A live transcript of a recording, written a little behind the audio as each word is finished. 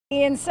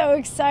And so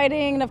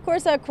exciting, and of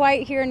course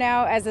quiet here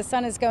now as the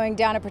sun is going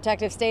down at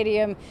Protective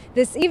Stadium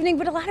this evening,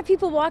 but a lot of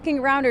people walking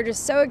around are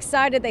just so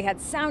excited. They had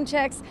sound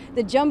checks,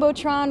 the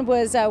Jumbotron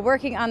was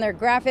working on their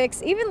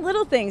graphics, even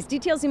little things,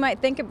 details you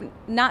might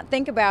not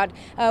think about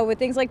with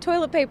things like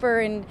toilet paper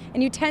and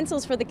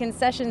utensils for the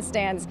concession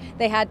stands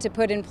they had to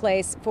put in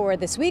place for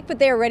this week, but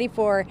they are ready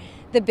for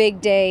the big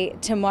day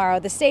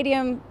tomorrow. The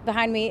stadium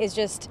behind me is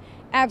just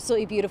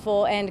absolutely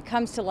beautiful and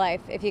comes to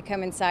life if you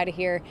come inside of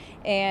here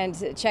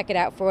and check it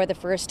out for the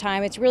first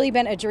time. It's really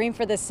been a dream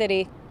for the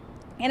city,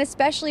 and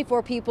especially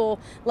for people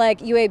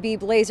like UAB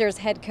Blazers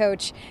head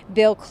coach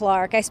Bill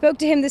Clark. I spoke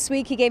to him this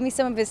week. He gave me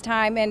some of his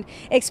time and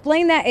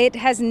explained that it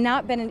has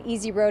not been an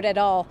easy road at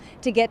all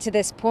to get to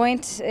this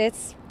point.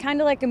 It's kind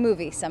of like a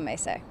movie, some may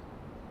say.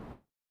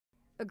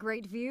 A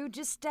great view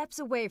just steps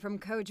away from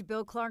Coach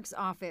Bill Clark's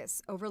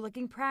office,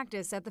 overlooking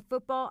practice at the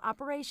Football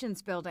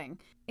Operations Building,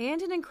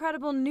 and an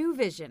incredible new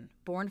vision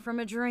born from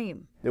a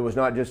dream. It was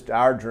not just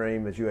our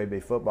dream as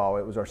UAB football,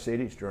 it was our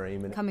city's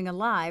dream. Coming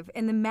alive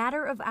in the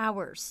matter of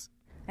hours.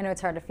 I know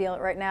it's hard to feel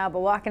it right now, but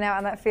walking out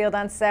on that field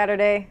on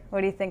Saturday,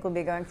 what do you think will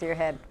be going through your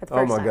head for the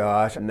first time? Oh my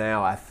gosh,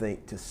 now I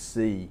think to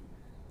see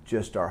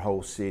just our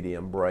whole city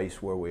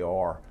embrace where we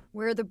are.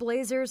 Where the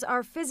Blazers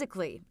are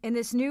physically in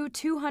this new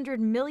 $200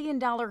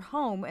 million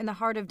home in the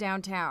heart of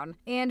downtown,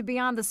 and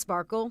beyond the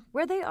sparkle,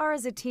 where they are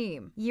as a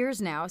team. Years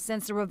now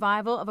since the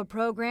revival of a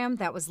program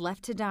that was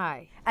left to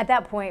die. At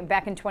that point,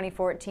 back in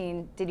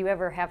 2014, did you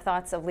ever have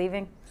thoughts of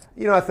leaving?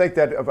 You know, I think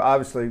that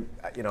obviously,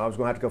 I was going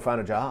to have to go find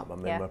a job. I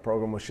mean, my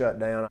program was shut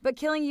down. But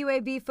killing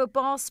UAB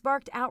football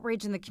sparked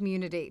outrage in the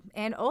community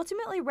and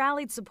ultimately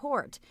rallied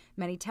support,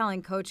 many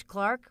telling Coach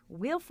Clark,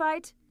 "We'll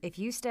fight if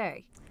you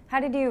stay." How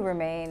did you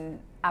remain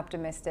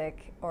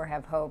optimistic or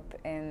have hope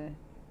in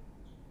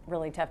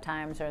really tough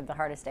times or the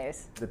hardest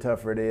days? The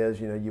tougher it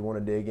is, you want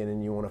to dig in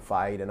and you want to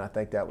fight, and I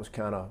think that was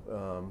kind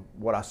of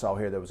what I saw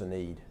here. There was a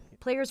need.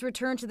 Players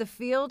returned to the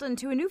field and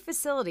to a new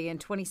facility in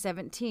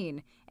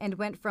 2017 and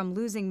went from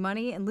losing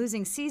money and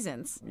losing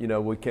seasons.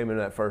 We came in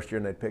that first year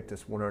and they picked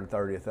us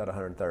 130th out of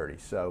 130.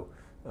 So,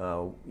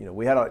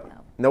 we had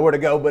nowhere to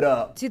go but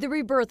up. To the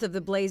rebirth of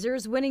the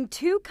Blazers, winning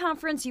 2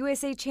 Conference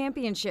USA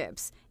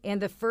championships and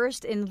the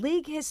first in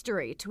league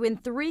history to win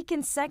 3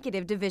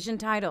 consecutive division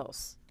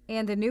titles.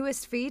 And the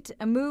newest feat,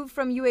 a move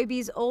from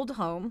UAB's old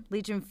home,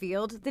 Legion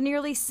Field, the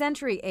nearly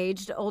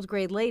century-aged Old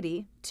Grade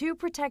Lady, to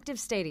Protective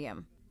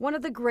Stadium. One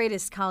of the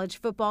greatest college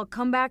football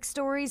comeback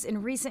stories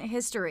in recent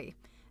history.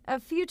 A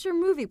future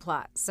movie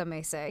plot, some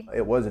may say.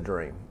 It was a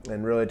dream,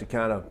 and really to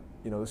kind of,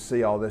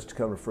 see all this to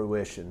come to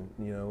fruition.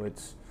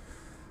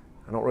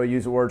 I don't really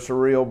use the word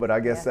surreal, but I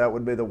guess that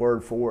would be the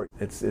word for it.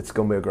 It's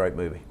going to be a great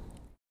movie.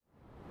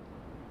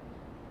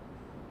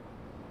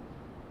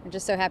 I'm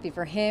just so happy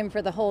for him,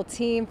 for the whole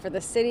team, for the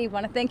city.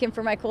 Want to thank him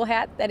for my cool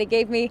hat that he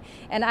gave me,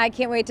 and I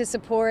can't wait to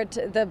support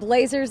the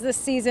Blazers this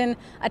season.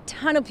 A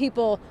ton of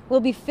people will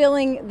be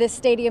filling this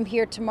stadium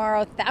here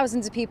tomorrow,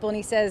 thousands of people, and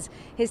he says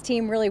his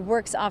team really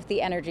works off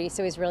the energy,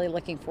 so he's really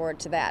looking forward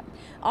to that.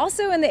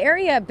 Also in the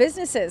area,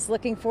 businesses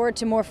looking forward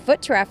to more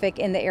foot traffic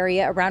in the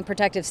area around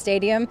Protective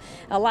Stadium.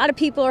 A lot of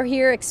people are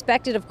here,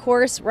 expected, of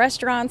course,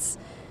 restaurants,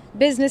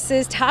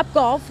 businesses,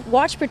 Topgolf.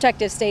 Watch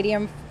Protective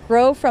Stadium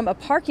grow from a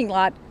parking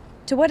lot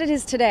to what it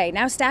is today.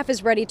 Now staff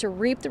is ready to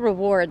reap the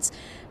rewards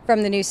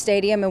from the new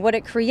stadium and what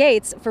it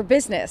creates for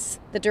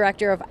business. The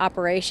Director of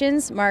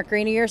Operations, Mark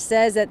Greenier,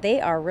 says that they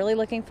are really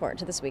looking forward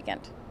to this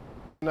weekend.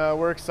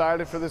 We're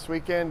excited for this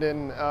weekend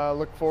and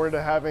look forward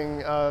to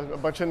having a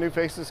bunch of new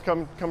faces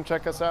come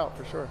check us out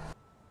for sure.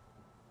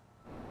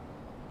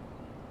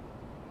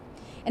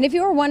 And if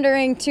you were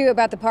wondering, too,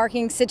 about the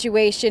parking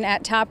situation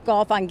at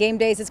Topgolf on game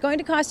days, it's going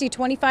to cost you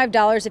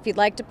 $25 if you'd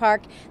like to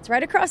park. It's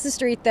right across the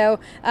street, though,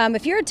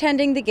 if you're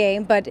attending the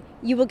game, but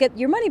you will get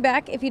your money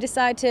back if you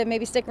decide to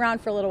maybe stick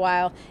around for a little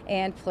while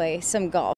and play some golf.